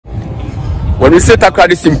When we say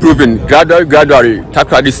Takoradi is improving, gradually,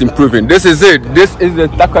 Takoradi is improving. This is it. This is the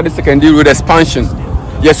Takoradi Sekondi road expansion.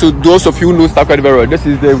 Yes, so those of you who know Takoradi very well, this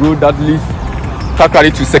is the road that leads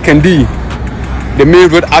Takoradi to Sekondi, the main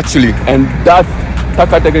road actually, and that's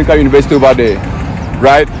Takoradi Technical University over there,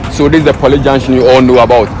 right? So this is the Poly Junction you all know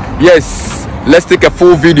about. Yes, let's take a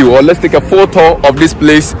full video or let's take a full tour of this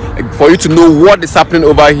place for you to know what is happening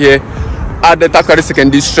over here at the Takoradi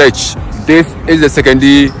Sekondi stretch. This is the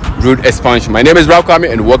Sekondi road expansion. My name is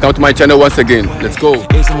Kwame and welcome to my channel once again. Let's go.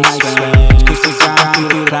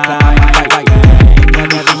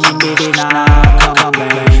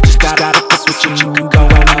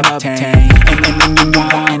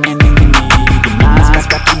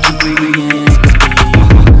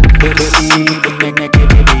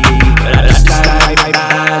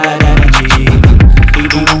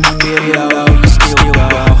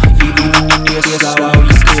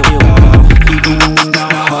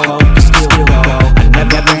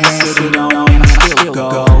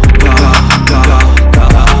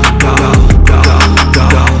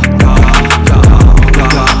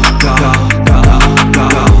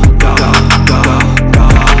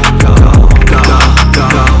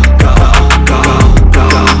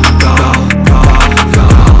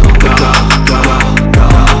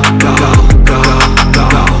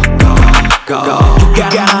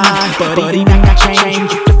 But even I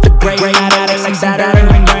change, you flip the gray matter like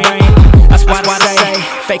battering rain. That's why I say,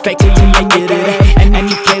 fake till you make it A. And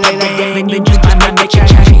you play like that game, then just might make a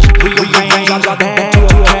change. Rearrange all the bad to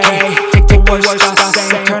okay. Take words I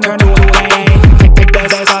say, turn to a pain. Take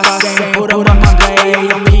best I say, put them on my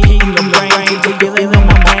blade. I'm heating your brain, till you feel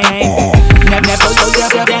my pain. Never slow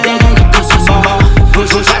yourself down, you go so small.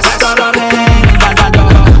 Push past all the pain, and I know.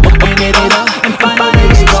 Open it up and find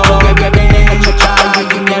it go. Grab it and you try, you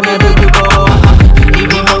can never do.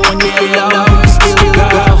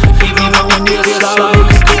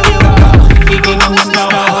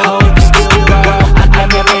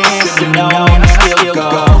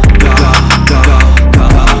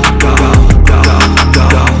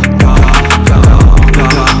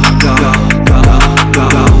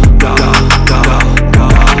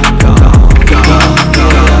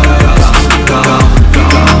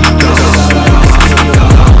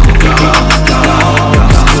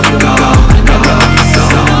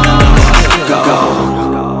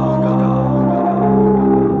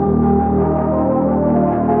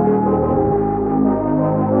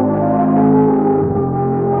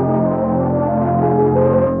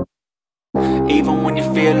 Even when you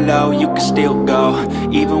feel low, you can still go.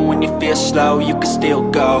 Even when you feel slow, you can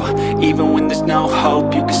still go. Even when there's no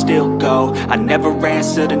hope, you can still go. I never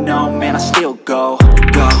answer to no, man, I still go.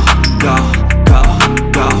 Go, go, go,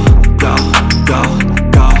 go, go, go, go,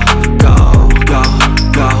 go, go,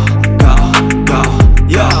 go, go, go,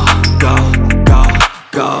 yo, go, go,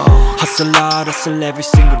 go. Hustle hard, hustle every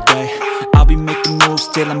single day. I'll be making moves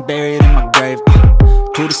till I'm buried in my grave.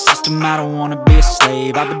 To the system, I don't wanna be a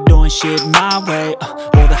slave. I've been doing shit my way,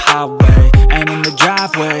 or the highway. And in the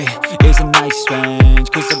driveway is a nice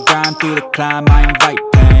range. Cause I grind through the climb, I invite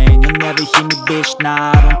pain. You'll never hear me, bitch,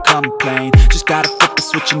 nah, I don't complain. Just gotta flip the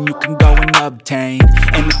switch and you can go and obtain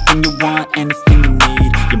anything you want, anything you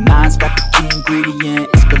need. Your mind's got the key ingredient,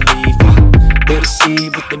 it's belief. They'll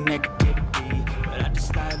deceive with the negativity, but I just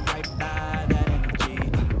slide right by that energy.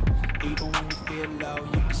 Even when you feel low,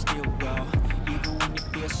 you can still go. Even when you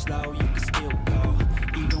feel slow, you can still go.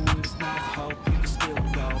 Even when there's no hope, you can still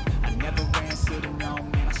go. I never answer to no,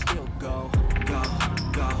 man, I still go. Go,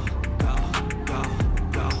 go, go, go, go,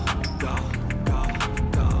 go, go,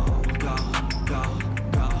 go, go, go,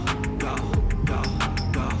 go, go, go, go,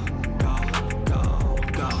 go,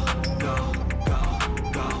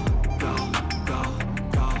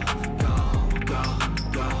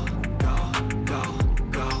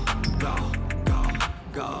 go, go,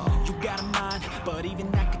 go, you got a mind, but even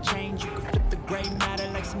that could change. You can flip the gray matter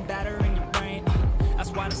like some batter in your brain.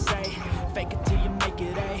 That's why I say